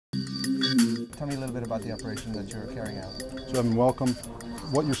Tell me a little bit about the operation that you're carrying out. So Evan, welcome.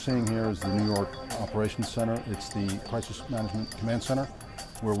 What you're seeing here is the New York Operations Center. It's the Crisis Management Command Center,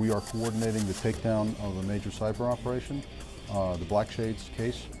 where we are coordinating the takedown of a major cyber operation, the Blackshades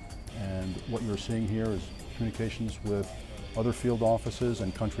case. And what you're seeing here is communications with other field offices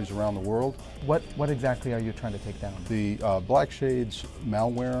and countries around the world. What exactly are you trying to take down? The Blackshades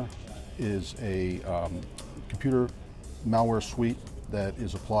malware is a computer malware suite that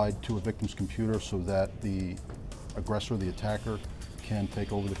is applied to a victim's computer so that the aggressor, the attacker, can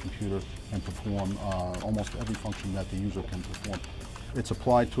take over the computer and perform almost every function that the user can perform. It's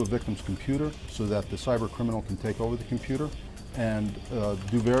applied to a victim's computer so that the cyber criminal can take over the computer and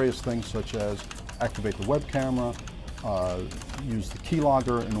do various things such as activate the web camera, use the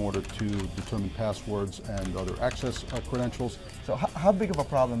keylogger in order to determine passwords and other access credentials. So how big of a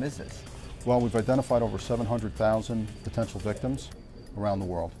problem is this? Well, we've identified over 700,000 potential victims around the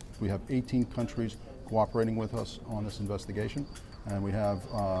world. We have 18 countries cooperating with us on this investigation, and we have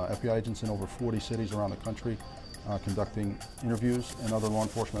FBI agents in over 40 cities around the country conducting interviews and other law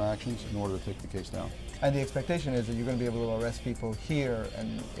enforcement actions in order to take the case down. And the expectation is that you're going to be able to arrest people here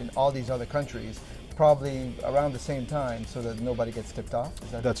and in all these other countries probably around the same time so that nobody gets tipped off?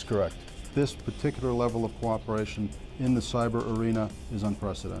 That's correct. This particular level of cooperation in the cyber arena is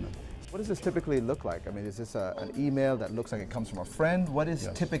unprecedented. What does this typically look like? I mean, is this an email that looks like it comes from a friend? What is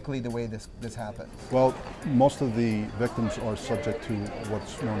typically the way this happens? Well, most of the victims are subject to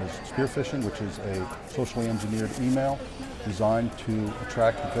what's known as spear phishing, which is a socially engineered email designed to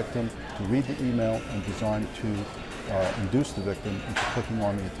attract the victim to read the email and designed to induce the victim into clicking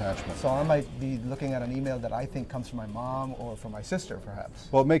on the attachment. So I might be looking at an email that I think comes from my mom or from my sister, perhaps.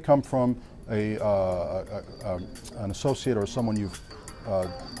 Well, it may come from an associate or someone you've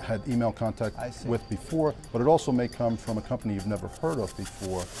had email contact with before, but it also may come from a company you've never heard of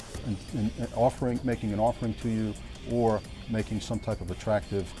before, and making an offering to you or making some type of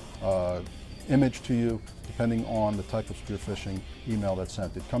attractive image to you, depending on the type of spear phishing email that's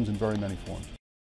sent. It comes in very many forms.